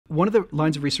One of the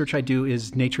lines of research I do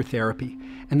is nature therapy.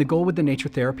 And the goal with the nature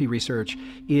therapy research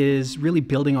is really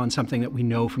building on something that we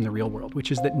know from the real world,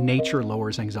 which is that nature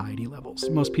lowers anxiety levels.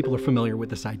 Most people are familiar with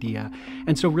this idea.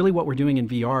 And so really what we're doing in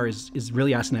VR is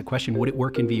really asking that question, would it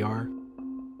work in VR?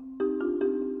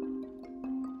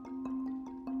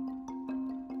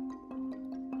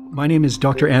 My name is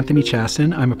Dr. Anthony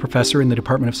Chaston. I'm a professor in the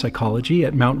Department of Psychology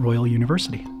at Mount Royal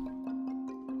University.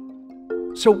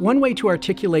 So one way to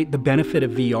articulate the benefit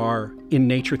of VR in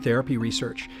nature therapy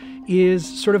research is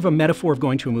sort of a metaphor of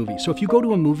going to a movie. So if you go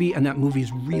to a movie and that movie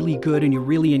is really good and you're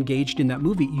really engaged in that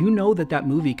movie, you know that that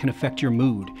movie can affect your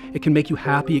mood. It can make you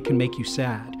happy, it can make you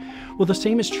sad. Well, the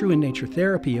same is true in nature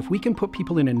therapy. If we can put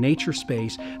people in a nature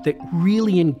space that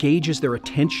really engages their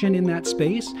attention in that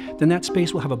space, then that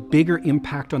space will have a bigger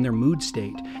impact on their mood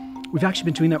state. We've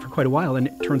actually been doing that for quite a while, and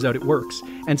it turns out it works.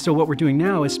 And so what we're doing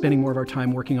now is spending more of our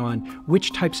time working on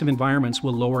which types of environments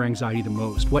will lower anxiety the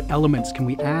most. What elements can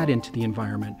we add into the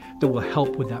environment that will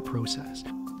help with that process?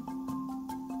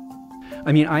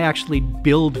 I mean, I actually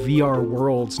build VR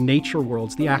worlds, nature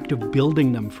worlds. The act of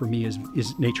building them for me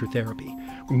is nature therapy.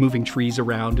 We're moving trees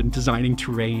around and designing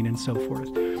terrain and so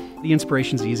forth. The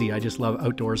inspiration's easy. I just love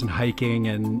outdoors and hiking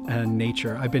and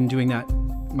nature. I've been doing that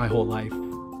my whole life.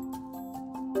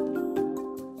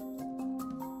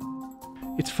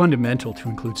 It's fundamental to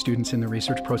include students in the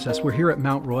research process. We're here at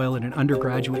Mount Royal in an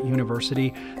undergraduate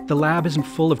university. The lab isn't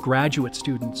full of graduate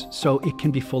students, so it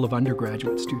can be full of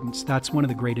undergraduate students. That's one of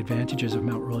the great advantages of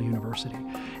Mount Royal University.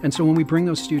 And so when we bring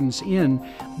those students in,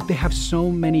 they have so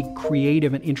many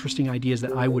creative and interesting ideas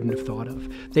that I wouldn't have thought of.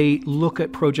 They look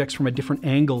at projects from a different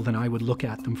angle than I would look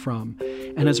at them from.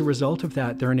 And as a result of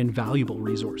that, they're an invaluable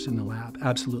resource in the lab,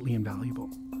 absolutely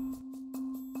invaluable.